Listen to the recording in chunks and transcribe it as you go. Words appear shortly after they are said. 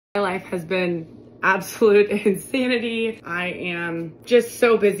My life has been absolute insanity. I am just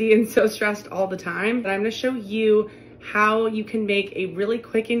so busy and so stressed all the time, but I'm gonna show you how you can make a really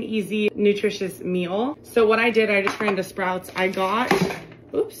quick and easy nutritious meal. So what I did, I just ran to Sprouts. I got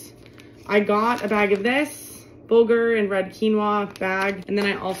a bag of this bulgur and red quinoa bag, and then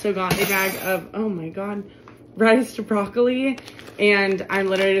I also got a bag of, oh my God, riced broccoli. And I'm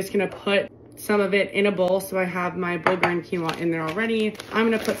literally just gonna put some of it in a bowl, so I have my bulgur and quinoa in there already. I'm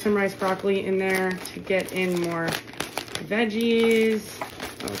gonna put some riced broccoli in there to get in more veggies.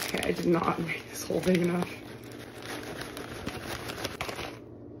 Okay, I did not make this whole big enough.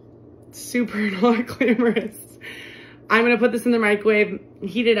 Super not glamorous. I'm gonna put this in the microwave,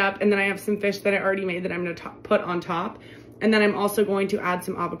 heat it up, and then I have some fish that I already made that I'm gonna put on top. And then I'm also going to add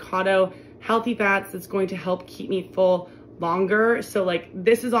some avocado, healthy fats that's going to help keep me full longer. So like,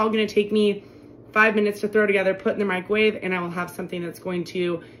 this is all gonna take me 5 minutes to throw together, put in the microwave, and I will have something that's going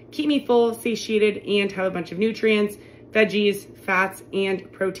to keep me full, satiated, and have a bunch of nutrients, veggies, fats,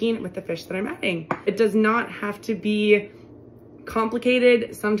 and protein with the fish that I'm adding. It does not have to be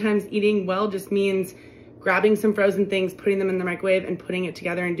complicated. Sometimes eating well just means grabbing some frozen things, putting them in the microwave, and putting it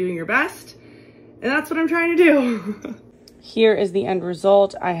together and doing your best. And that's what I'm trying to do. Here is the end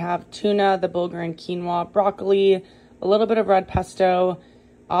result. I have tuna, the bulgur and quinoa, broccoli, a little bit of red pesto,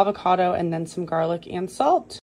 avocado, and then some garlic and salt.